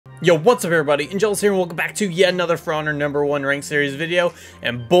Yo, what's up everybody? Angelus here and welcome back to yet another For Honor #1 ranked series video,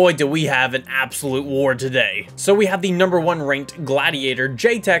 and boy do we have an absolute war today. So we have the #1 ranked Gladiator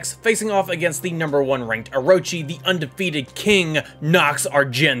J-Tex facing off against the #1 ranked Orochi, the undefeated King Nox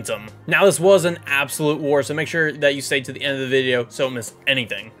Argentum. Now this was an absolute war, so make sure that you stay to the end of the video so don't miss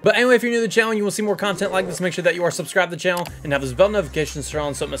anything. But anyway, if you're new to the channel and you will see more content like this, make sure that you are subscribed to the channel and have those bell notifications turned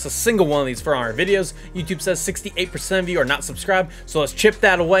on so don't miss a single one of these For Honor videos. YouTube says 68% of you are not subscribed, so let's chip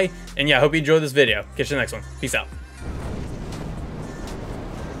that away. And yeah, I hope you enjoyed this video. Catch you in the next one. Peace out.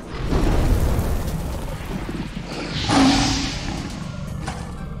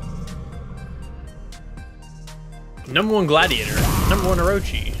 #1 Gladiator, #1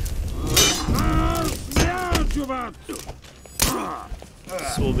 Orochi.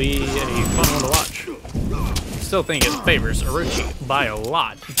 This will be a fun one to watch. Still think it favors Orochi by a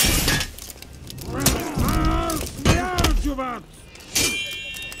lot.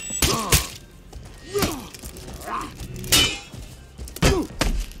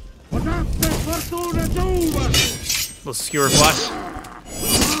 Little skewer fly.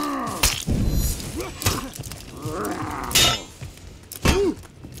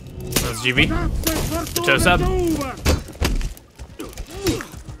 That's GB. The toe sub.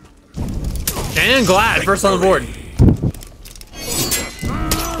 And Glad, first on the board.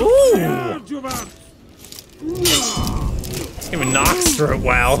 Ooh! Even Nox through it,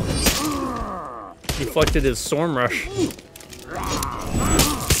 wow. Deflected his Storm Rush.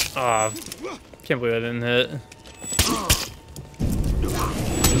 Can't believe I didn't hit.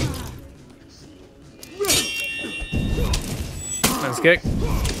 Nice kick.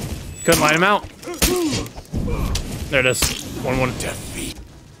 Couldn't line him out. There it is. 1-1. Defeat.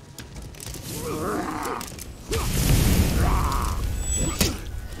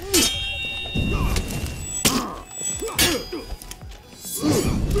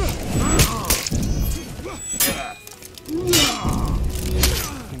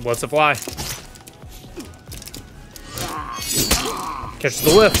 What's a fly? Catches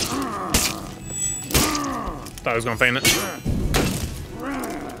the whiff. Thought I was gonna feint it.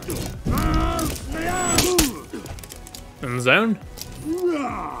 In the zone.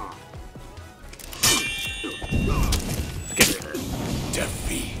 Okay.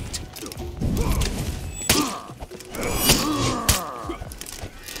 Defeat.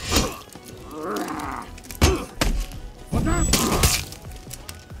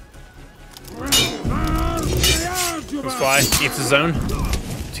 This fly eats the zone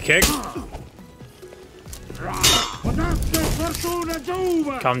to kick.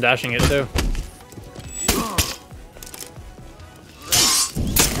 Calm dashing it too.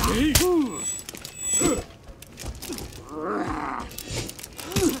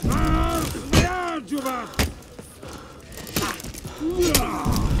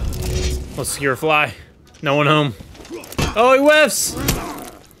 Let's secure fly. No one home. Oh, he whiffs!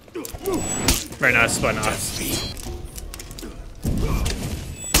 Very nice by Nox.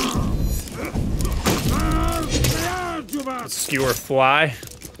 Skewer fly.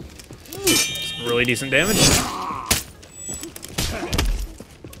 Some really decent damage.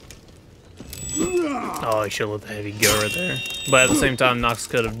 Oh, he should have let the heavy go right there. But at the same time, Nox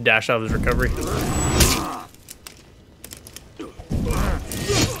could have dashed out of his recovery.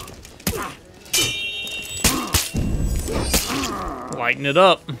 Lighten it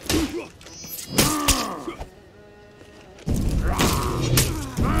up.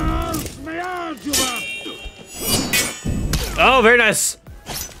 Oh, very nice.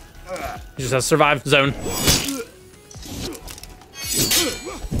 He just has to survive zone.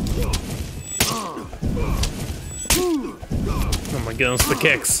 Oh my goodness, the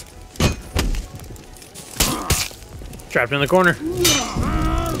kicks. Trapped in the corner.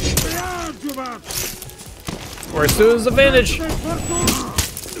 Where's to his advantage?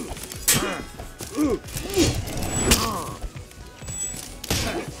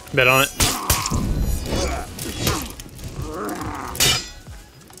 Bet on it.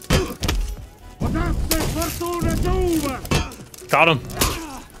 Caught him.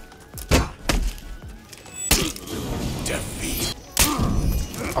 Defeat.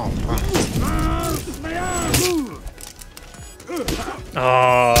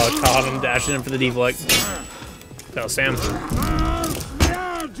 Oh, caught him dashing in for the deflect. That was Sam.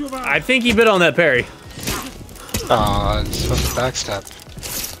 I think he bit on that parry. It's supposed to backstab.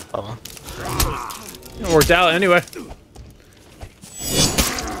 Oh. It worked out anyway.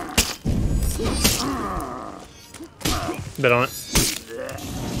 Bet on it.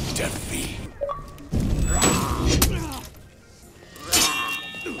 Defeat.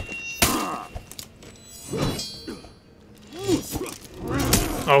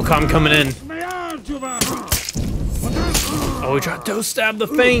 Oh, I'm coming in. Oh, he tried to stab the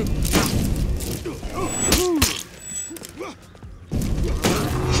feint.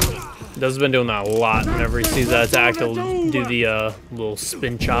 Does been doing that a lot. Whenever he sees that attack, he'll do the little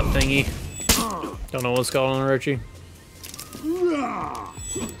spin chop thingy. Don't know what's called on Orochi.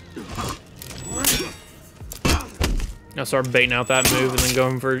 Now start baiting out that move and then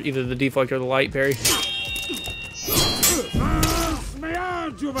going for either the deflect or the light parry.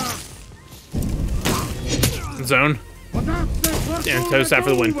 Zone. And toast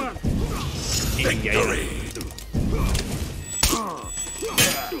after the win. Victory.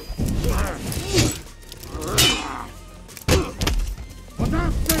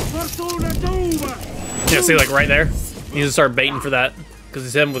 Yeah, see, like right there? You need to start baiting for that. Because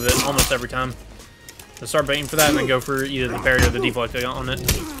he's hitting with it almost every time. So start baiting for that and then go for either the parry or the deflect on it.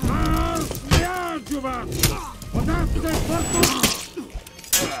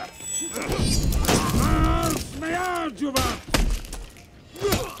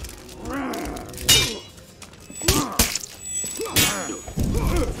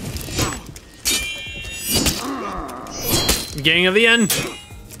 Beginning of the end.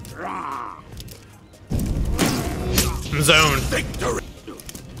 Zone. Victory.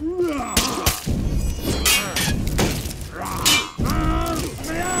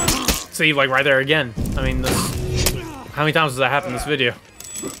 See, like right there again. I mean, this, how many times does that happen in this video?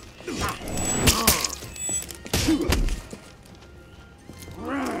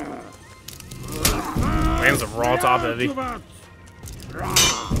 Lands a raw top heavy.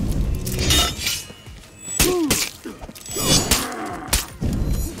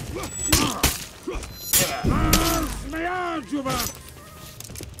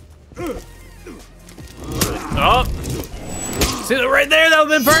 Oh! See that right there? That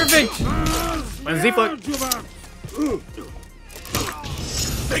would've been perfect! When's Z-Flip?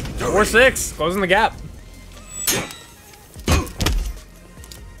 4-6, closing the gap.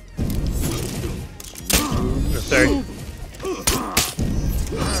 The third.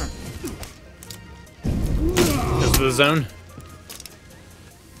 This is the zone.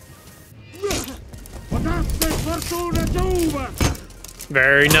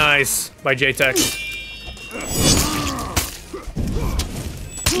 Very nice by J-Tex.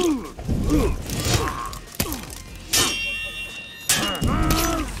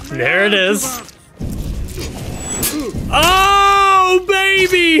 There it is. Oh,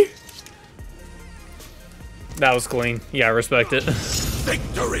 baby! That was clean. Yeah, I respect it.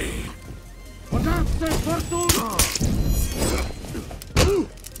 Victory.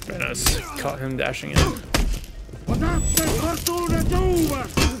 Very nice. Caught him dashing in.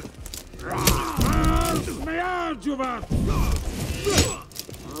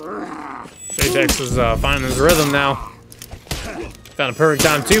 J-Tex is finding his rhythm now. Found a perfect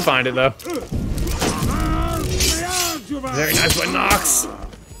time to find it, though. Very nice by Nox.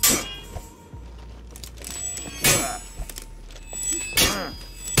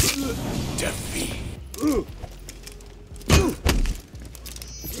 Defeat.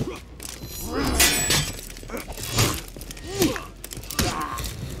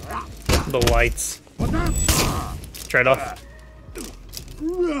 The lights. Trade off.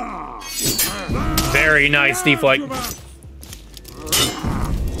 Very nice deflect.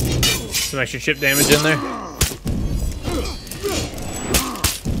 Some extra chip damage in there.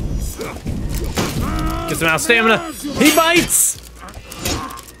 Get some out of stamina. He bites!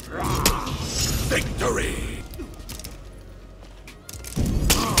 Victory.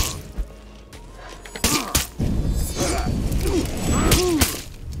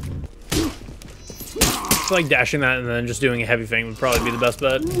 I feel like dashing that and then just doing a heavy feint would probably be the best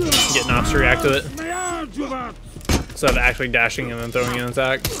bet. Get Nox to react to it. Instead of actually dashing and then throwing an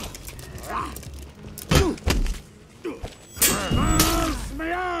attack.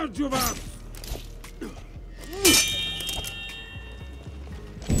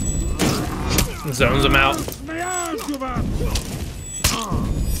 Zones him out.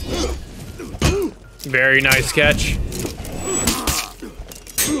 Very nice catch.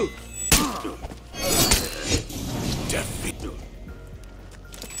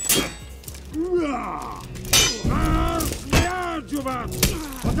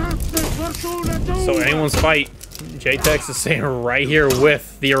 So anyone's fight, J-Tex is staying right here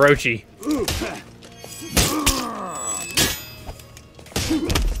with the Orochi.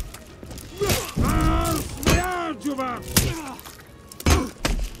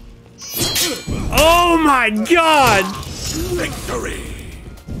 Oh my god! Victory.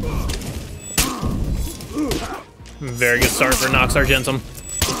 Very good start for Nox Argentum.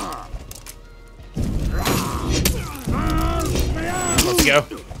 Let's go.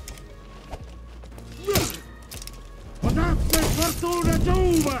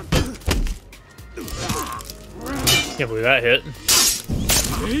 Can't believe that hit.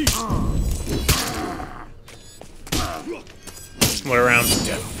 What around?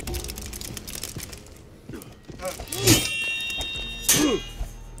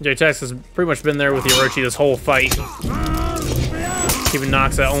 J-Tex has pretty much been there with the Orochi this whole fight. Keeping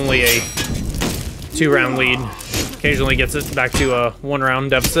Nox at only a 2-round lead. Occasionally gets it back to a 1-round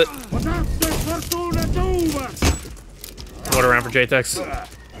deficit. What around for J-Tex?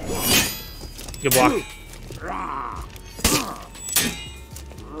 Good block.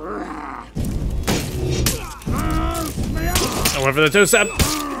 I went for the toe step.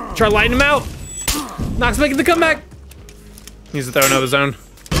 Try to lighten him out. Nox making the comeback. Needs to throw another zone.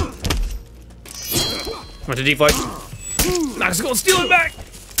 Went to deflect. Nox is gonna steal it back.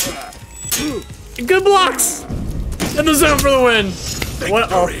 Good blocks. In the zone for the win.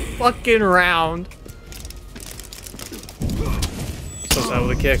 What a fucking round. So sad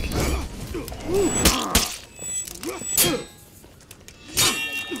with a kick.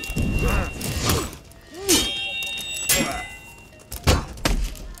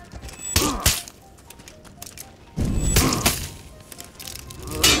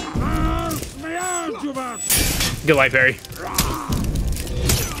 Good light parry.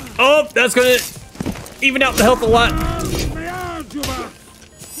 Oh, that's gonna even out the health a lot.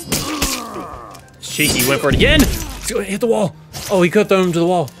 Cheeky, went for it again. He's gonna hit the wall. Oh, he could throw him to the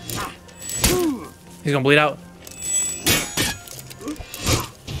wall. He's gonna bleed out.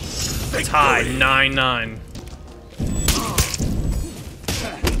 Tied 9-9.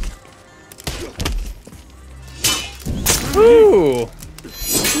 Ooh.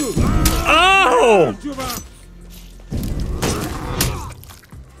 Oh!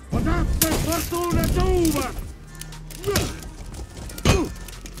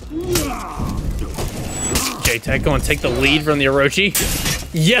 J-Tech going to take the lead from the Orochi.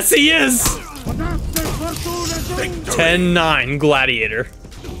 Yes, he is! 10-9 Gladiator.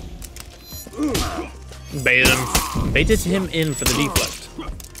 Baited him in for the deflect.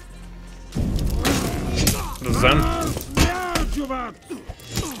 The zone.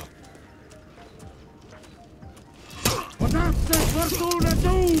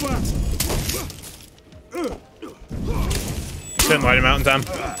 Couldn't light him out in time.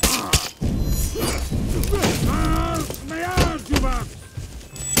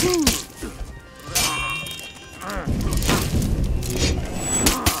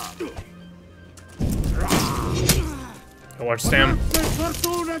 Go watch Stam.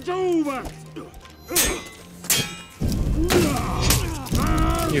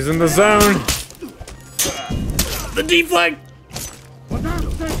 He's in the zone. The deflect.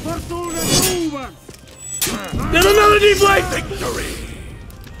 Then another deflect. Victory.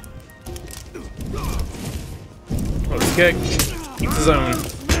 Let's kick. Keeps the zone.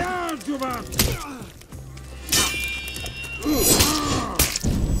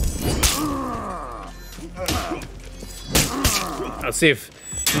 Let's see if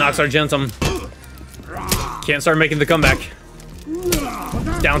Nox Argentum can't start making the comeback.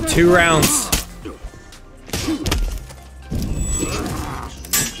 Down 2 rounds.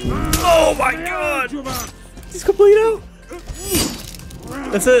 Oh my god! He's complete out.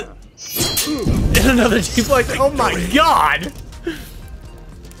 That's it. And another deflect. Oh my god!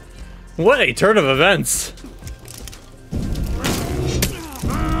 What a turn of events.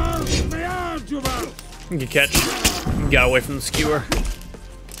 Good catch. Got away from the skewer.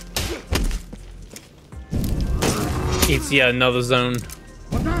 Eats yet another zone.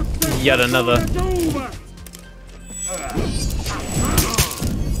 Yet another.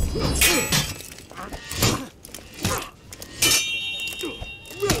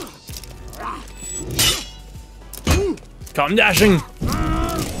 Come dashing.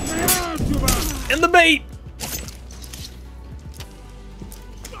 And the bait.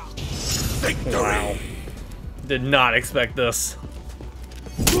 Victory. Wow. Did not expect this.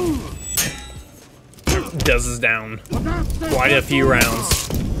 Dez is down. Quite a few rounds.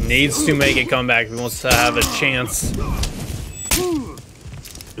 Needs to make a comeback if he wants to have a chance.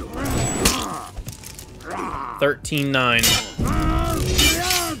 13-9.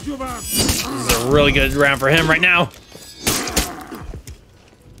 This is a really good round for him right now.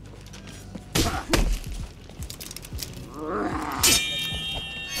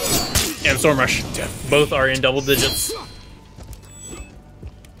 And Storm Rush. Both are in double digits.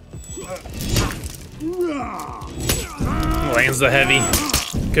 Lands the heavy.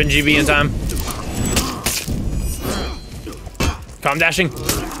 Couldn't GB in time. Calm dashing.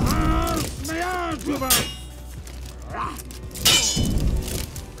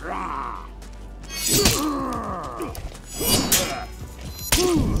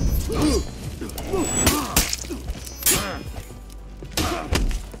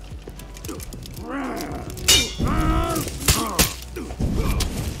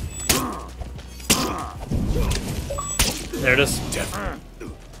 There it is.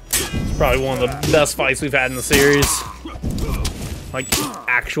 It's probably one of the best fights we've had in the series. Like,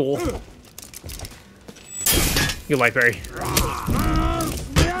 actual. Good light parry.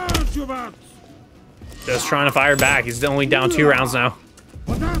 Just trying to fire back. He's only down 2 rounds now.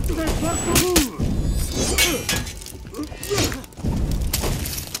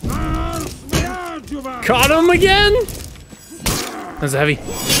 Caught him again! That's heavy.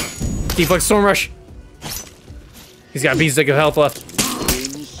 Deflect Storm Rush. He's got a beat stick of health left.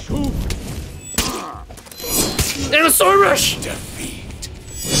 And a Storm Rush!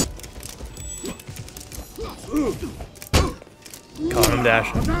 Caught him,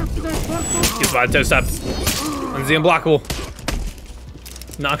 dash. Gets by the toe step. One's the unblockable.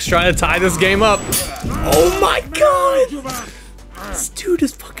 Nox trying to tie this game up. Oh my god! This dude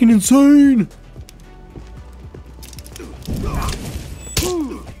is fucking insane!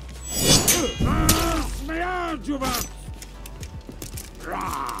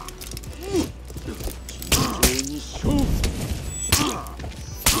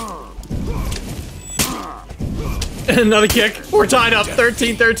 Another kick. We're tied up.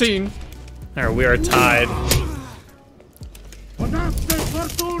 13-13. Alright, we are tied.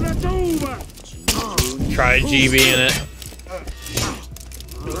 Try GB in it.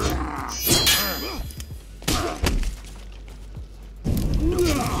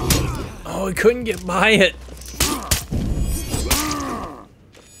 Oh, he couldn't get by it.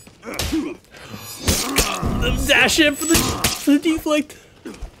 Dash in for the deflect.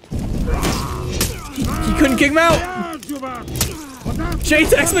 He couldn't kick him out.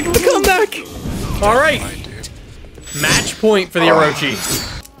 J-Tex making the comeback. All right. Match point for the Orochi.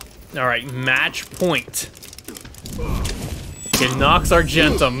 All right, match point. Can Nox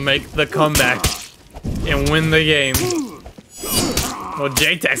Argentum make the comeback and win the game? Well,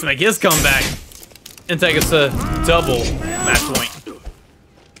 J-Tex make his comeback and take us to double match point.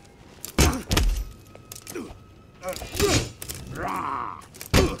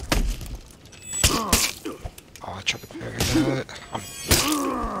 Oh, I tried to parry that.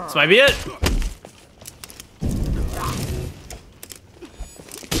 This might be it.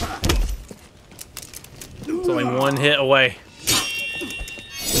 It's only 1 hit away.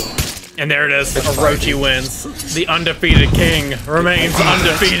 And there it is. Orochi wins. The undefeated king remains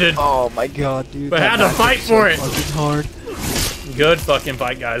undefeated. Oh my god, dude. But had to fight for it. Hard. Good fucking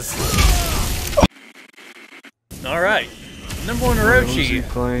fight, guys. Alright. Number 1 Orochi.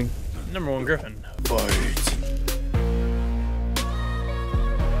 Playing. Number 1 Griffin. Fight.